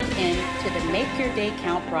to the Make Your Day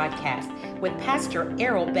Count broadcast with Pastor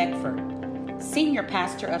Errol Beckford, Senior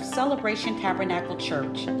Pastor of Celebration Tabernacle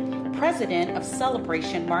Church, President of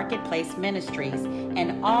Celebration Marketplace Ministries,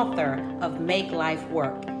 and author of Make Life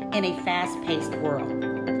Work in a Fast-Paced World.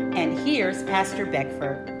 And here's Pastor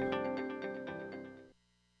Beckford.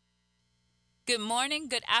 Good morning,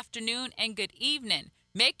 good afternoon, and good evening.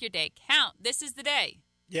 Make your day count. This is the day.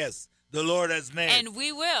 Yes, the Lord has made. And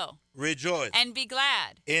we will rejoice and be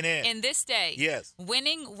glad in it. In this day. Yes.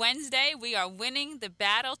 Winning Wednesday, we are winning the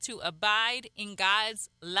battle to abide in God's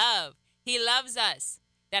love. He loves us.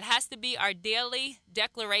 That has to be our daily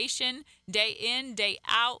declaration, day in, day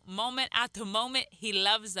out, moment after moment. He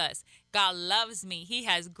loves us. God loves me. He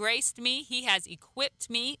has graced me. He has equipped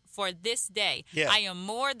me for this day. Yeah. I am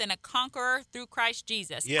more than a conqueror through Christ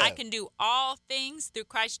Jesus. Yeah. I can do all things through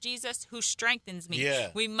Christ Jesus who strengthens me.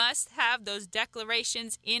 Yeah. We must have those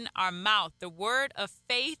declarations in our mouth. The word of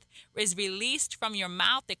faith is released from your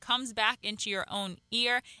mouth. It comes back into your own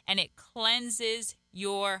ear, and it cleanses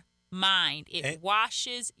your mind. It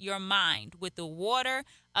washes your mind with the water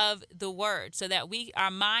of the word so that our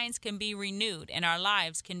minds can be renewed and our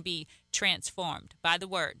lives can be transformed by the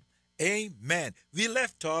word. Amen. We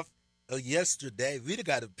left off yesterday. We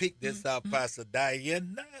got to pick this up, Pastor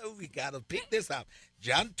Diane. No, we got to pick this up.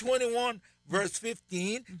 John 21, verse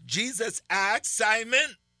 15, Jesus asked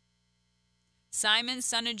Simon,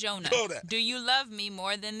 son of Jonah, do you love me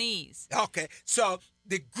more than these? Okay, so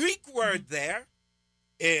the Greek word there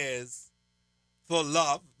is for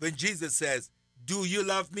love. When Jesus says, do you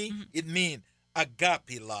love me? It means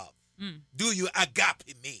agape love. Do you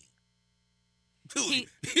agape me?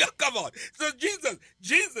 Yeah, come on. So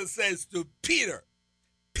Jesus says to Peter,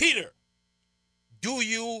 do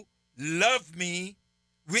you love me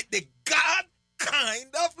with the God kind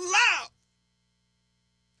of love?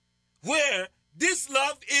 Where this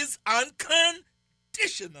love is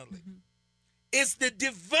unconditionally. It's the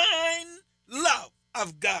divine love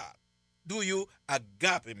of God. Do you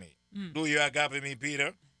agape me? Do you agape me,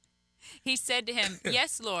 Peter? He said to him,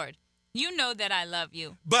 yes, Lord, you know that I love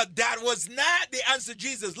you. But that was not the answer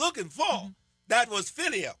Jesus looking for. That was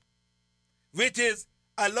filial, which is,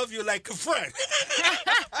 I love you like a friend.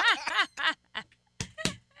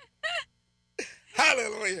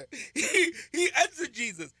 Hallelujah. He answered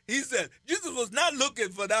Jesus. He said, Jesus was not looking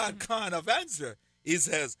for that kind of answer. He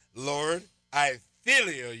says, Lord, I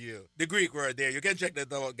filial you. The Greek word there. You can check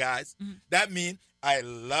that out, guys. That means I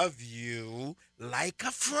love you like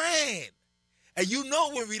a friend. And you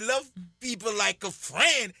know when we love people like a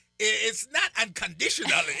friend, it's not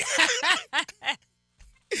unconditionally.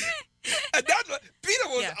 And that's what Peter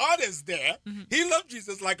was honest there. He loved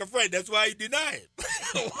Jesus like a friend. That's why he denied.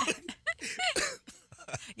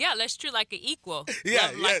 Yeah, that's true. Like an equal.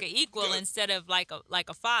 Yeah, like an equal instead of like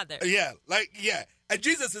a father. Yeah, And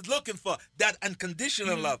Jesus is looking for that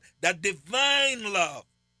unconditional love, that divine love,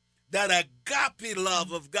 that agape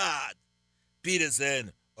love of God. Peter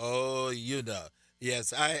said, oh, you know,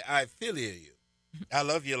 yes, I feel you. I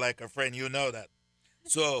love you like a friend. You know that.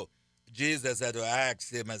 So Jesus had to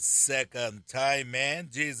ask him a second time, man.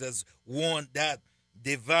 Jesus want that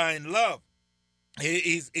divine love.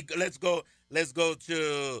 Let's go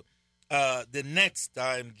to the next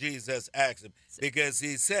time Jesus asked him, because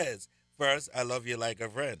he says, first, I love you like a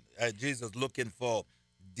friend. Jesus looking for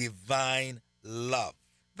divine love.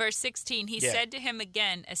 Verse 16, he said to him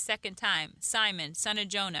again a second time, Simon, son of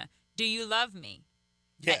Jonah, do you love me?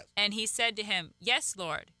 Yes. And he said to him, yes,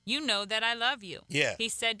 Lord, you know that I love you. Yeah. He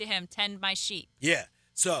said to him, tend my sheep. Yeah.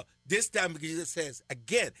 So this time Jesus says,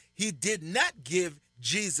 again, he did not give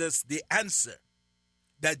Jesus the answer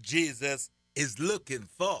that Jesus is looking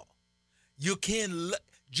for.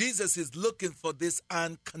 Jesus is looking for this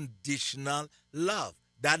unconditional love.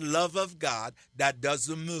 That love of God that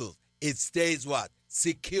doesn't move. It stays what?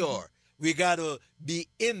 Secure. We got to be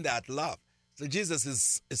in that love. So Jesus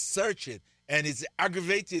is searching, and it's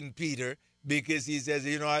aggravating Peter because he says,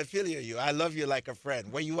 you know, I feel you. I love you like a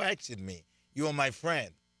friend. What are you asking me? You are my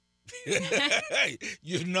friend.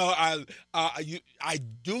 You know, I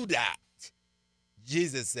do that.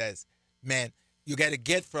 Jesus says, man, you got to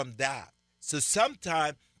get from that. So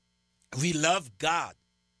sometimes we love God,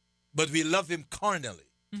 but we love him carnally.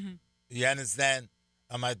 You understand?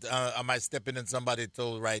 Am I stepping in somebody's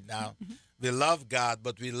toe right now? We love God,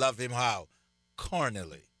 but we love him how?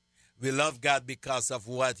 Carnally. We love God because of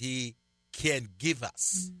what he can give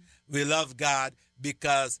us. We love God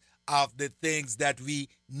because of the things that we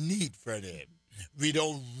need from him. We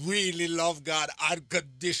don't really love God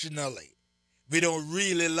unconditionally. We don't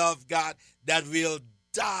really love God that will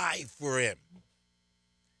die for him.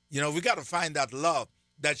 You know, we got to find that love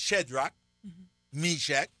that Shadrach,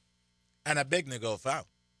 Meshach, and Abednego found.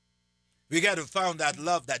 We got to find that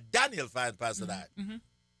love that Daniel found, Pastor Dad.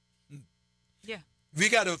 Yeah. We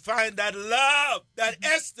got to find that love that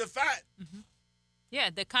Esther found. Yeah,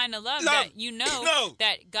 the kind of love that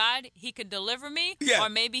that God, he could deliver me, or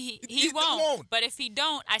maybe he won't. But if he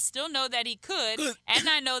don't, I still know that he could, and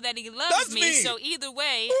I know that he loves me. So either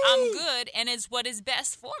way, I'm good, and it's what is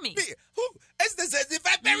best for me. Esther says, if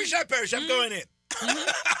I perish, I perish. I'm going in. I'm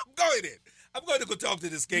going in. I'm going to go talk to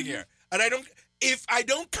this king here. And if I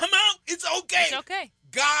don't come out, it's okay. It's okay.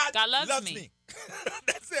 God loves me.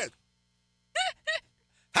 That's it.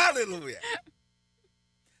 Hallelujah.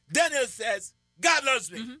 Daniel says, God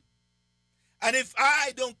loves me. And if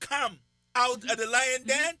I don't come out of the lion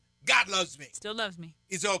den, God loves me. Still loves me.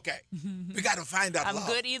 It's okay. We got to find that love.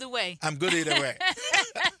 I'm good either way. I'm good either way.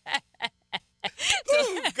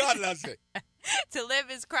 God loves me. To live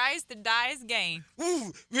is Christ, to die is gain.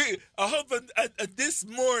 I hope this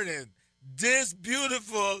morning, this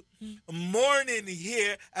beautiful morning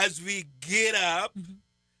here, as we get up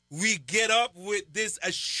with this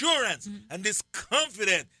assurance and this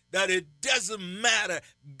confidence that it doesn't matter.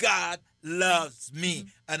 God loves me,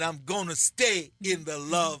 and I'm going to stay in the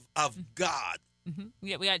love of God.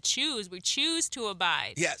 Yeah, we got to choose. We choose to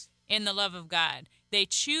abide in the love of God. They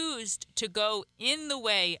choose to go in the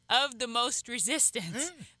way of the most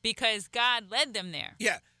resistance because God led them there.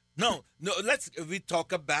 Yeah. No, we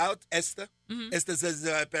talk about Esther. Esther says,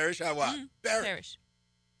 I perish, I what? Perish.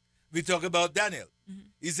 We talk about Daniel.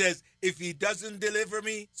 He says, if he doesn't deliver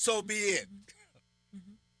me, so be it.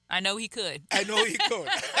 I know he could. I know he could.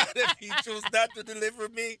 If he chose not to deliver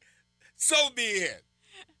me, so be it.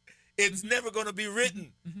 It's never going to be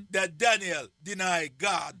written that Daniel denied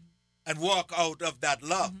God and walk out of that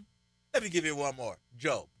love. Let me give you one more.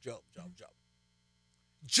 Job.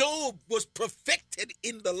 Job was perfected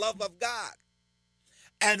in the love of God.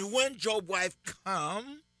 And when Job's wife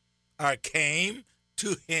came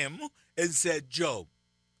to him and said, Job,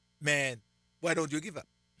 man, why don't you give up?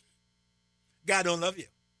 God don't love you.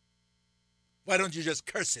 Why don't you just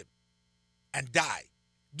curse him and die?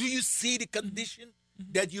 Do you see the condition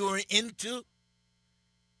that you are into?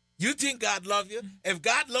 You think God love you? If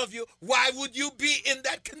God love you, why would you be in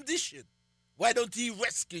that condition? Why don't he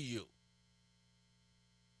rescue you?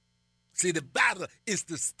 See, the battle is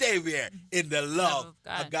to stay there in the love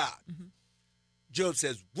of God. Job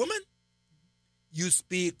says, woman, you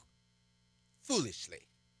speak foolishly.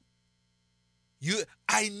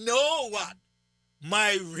 I know what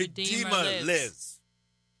my Redeemer lives.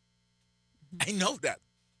 I know that.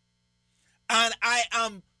 And I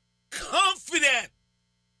am confident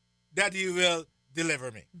that he will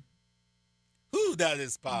deliver me. Ooh, that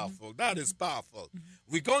is powerful. That is powerful.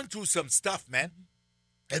 We're going through some stuff, man.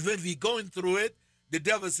 And when we're going through it, the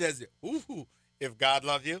devil says, ooh, if God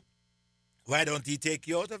loves you, why don't he take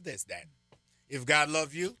you out of this then? If God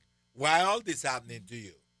loves you, why all this happening to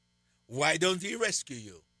you? Why don't he rescue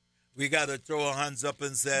you? We got to throw our hands up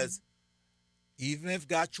and says, even if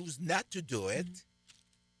God chooses not to do it,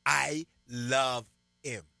 I love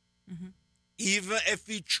him. Even if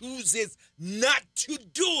he chooses not to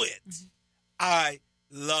do it, I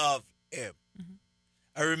love him.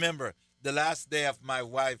 I remember the last day of my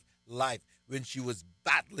wife's life when she was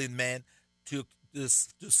battling, man, to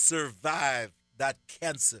survive that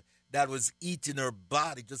cancer that was eating her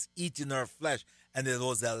body, just eating her flesh. And it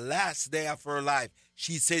was the last day of her life.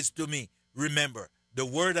 She says to me, remember, the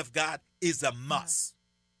word of God is a must.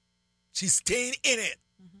 She's staying in it.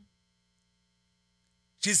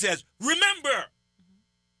 She says, remember,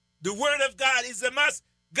 the word of God is a must.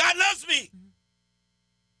 God loves me.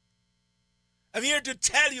 I'm here to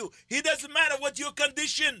tell you, it doesn't matter what your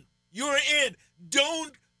condition you're in.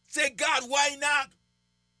 Don't say, God, why not?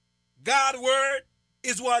 God's word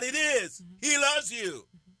is what it is. He loves you.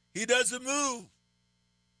 He doesn't move.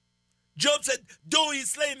 Job said, though he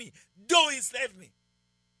slay me,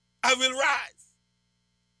 I will rise.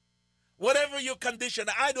 Whatever your condition,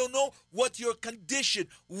 I don't know what your condition,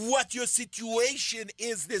 what your situation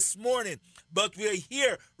is this morning, but we're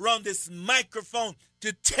here around this microphone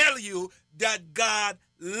to tell you that God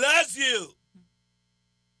loves you.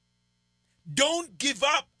 Don't give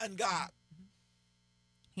up on God.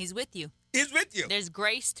 He's with you. He's with you. There's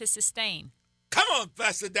grace to sustain. Come on,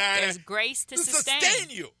 Pastor Diana. There's grace to sustain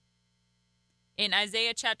you. In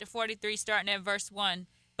Isaiah chapter 43, starting at verse 1,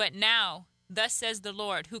 but now, thus says the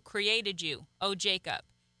Lord, who created you, O Jacob,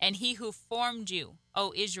 and he who formed you,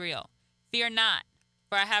 O Israel. Fear not,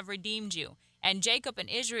 for I have redeemed you. And Jacob and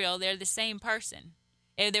Israel, they're the same person.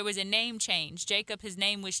 There was a name change. Jacob, his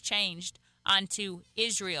name was changed onto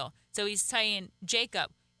Israel. So he's saying,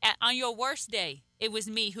 Jacob, On your worst day, it was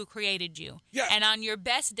me who created you. Yeah. And on your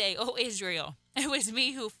best day, O Israel, it was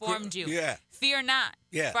me who formed you. Yeah. Fear not,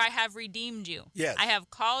 Yeah. for I have redeemed you. Yes. I have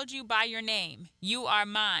called you by your name. You are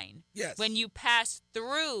mine. Yes. When you pass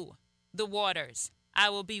through the waters, I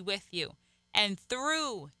will be with you. And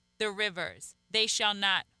through the rivers, they shall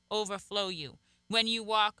not overflow you. When you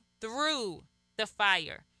walk through the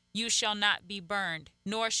fire, you shall not be burned,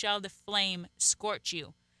 nor shall the flame scorch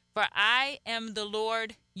you. For I am the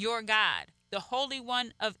Lord your God, the Holy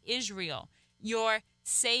One of Israel, your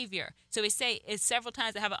Savior. So we say it several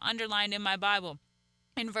times. I have it underlined in my Bible.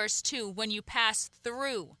 In verse 2, when you pass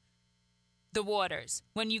through the waters,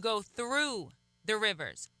 when you go through the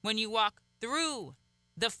rivers, when you walk through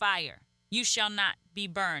the fire, you shall not be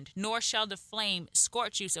burned, nor shall the flame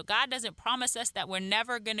scorch you. So God doesn't promise us that we're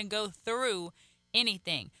never going to go through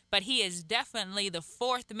anything, but he is definitely the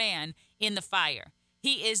fourth man in the fire.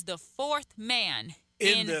 He is the fourth man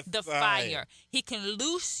in the fire. He can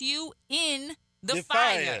loose you in the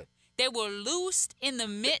fire. They were loosed in the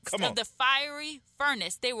midst of the fiery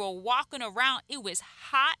furnace. They were walking around. It was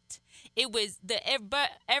hot. It was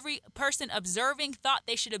every person observing thought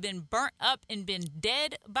they should have been burnt up and been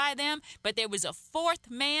dead by them. But there was a fourth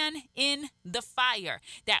man in the fire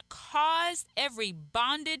that caused every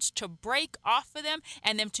bondage to break off of them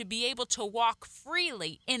and them to be able to walk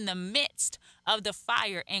freely in the midst of the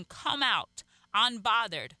fire and come out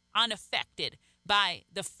unbothered, unaffected by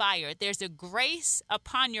the fire. There's a grace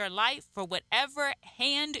upon your life for whatever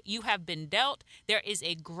hand you have been dealt. There is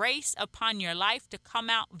a grace upon your life to come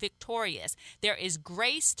out victorious. There is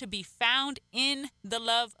grace to be found in the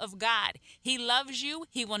love of God. He loves you.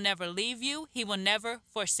 He will never leave you. He will never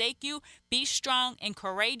forsake you. Be strong and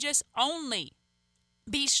courageous. Only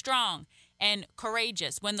be strong and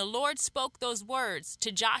courageous. When the Lord spoke those words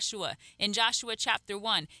to Joshua in Joshua chapter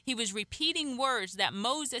 1, he was repeating words that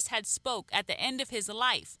Moses had spoke at the end of his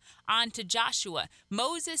life onto Joshua.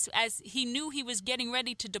 Moses, as he knew he was getting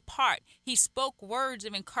ready to depart, he spoke words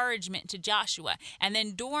of encouragement to Joshua. And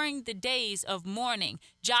then during the days of mourning,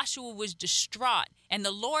 Joshua was distraught, and the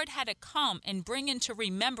Lord had to come and bring into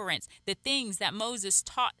remembrance the things that Moses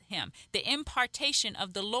taught him, the impartation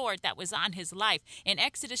of the Lord that was on his life. In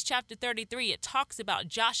Exodus chapter 33, it talks about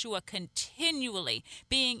Joshua continually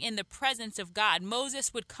being in the presence of God.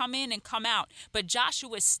 Moses would come in and come out, but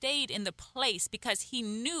Joshua stayed in the place because he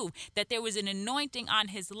knew that there was an anointing on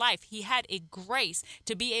his life. He had a grace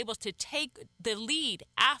to be able to take the lead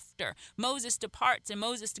after Moses departs and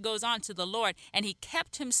Moses goes on to the Lord, and he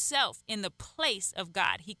kept himself in the place of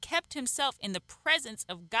God. He kept himself in the presence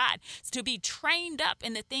of God. To be trained up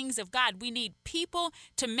in the things of God, we need people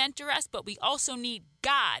to mentor us, but we also need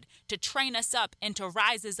God to train us up and to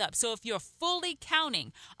rise us up. So if you're fully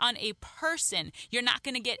counting on a person, you're not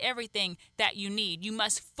going to get everything that you need. You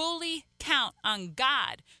must fully count on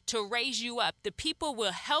God to raise you up. The people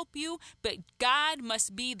will help you, but God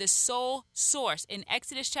must be the sole source. In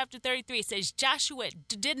Exodus chapter 33, it says Joshua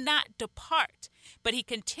did not depart, but he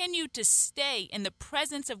continued to stay in the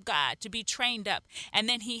presence of God to be trained up. And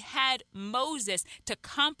then he had Moses to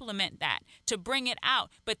complement that, to bring it out.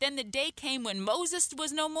 But then the day came when Moses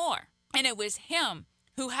was no more, and it was him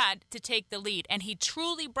who had to take the lead. And he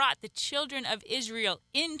truly brought the children of Israel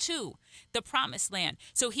into the promised land.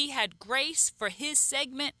 So he had grace for his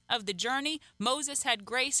segment of the journey. Moses had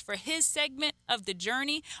grace for his segment of the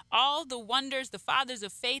journey. All the wonders, the fathers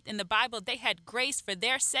of faith in the Bible, they had grace for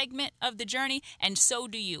their segment of the journey. And so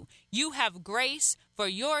do you. You have grace for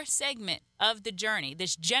your segment of the journey,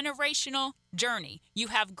 this generational journey. You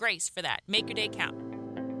have grace for that. Make your day count.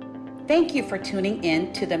 Thank you for tuning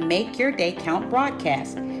in to the Make Your Day Count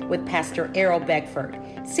broadcast with Pastor Errol Beckford,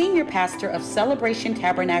 Senior Pastor of Celebration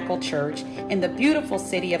Tabernacle Church in the beautiful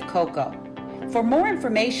city of Cocoa. For more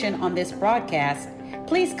information on this broadcast,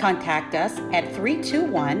 please contact us at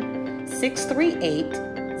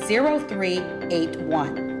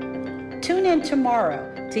 321-638-0381. Tune in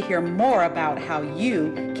tomorrow to hear more about how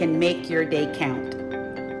you can make your day count.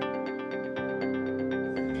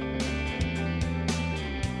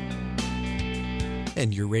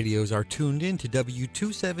 And your radios are tuned in to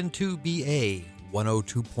W272BA,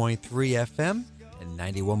 102.3 FM and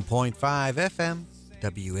 91.5 FM,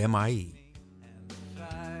 WMIE.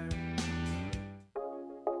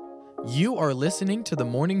 You are listening to the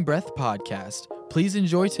Morning Breath Podcast. Please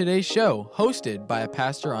enjoy today's show, hosted by a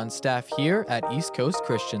pastor on staff here at East Coast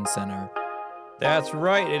Christian Center. That's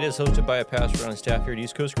right. It is hosted by a pastor on staff here at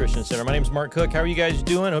East Coast Christian Center. My name is Mark Cook. How are you guys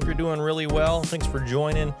doing? Hope you're doing really well. Thanks for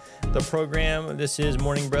joining the program. This is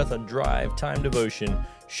Morning Breath, a drive time devotion,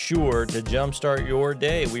 sure to jumpstart your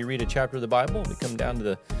day. We read a chapter of the Bible. We come down to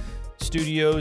the studios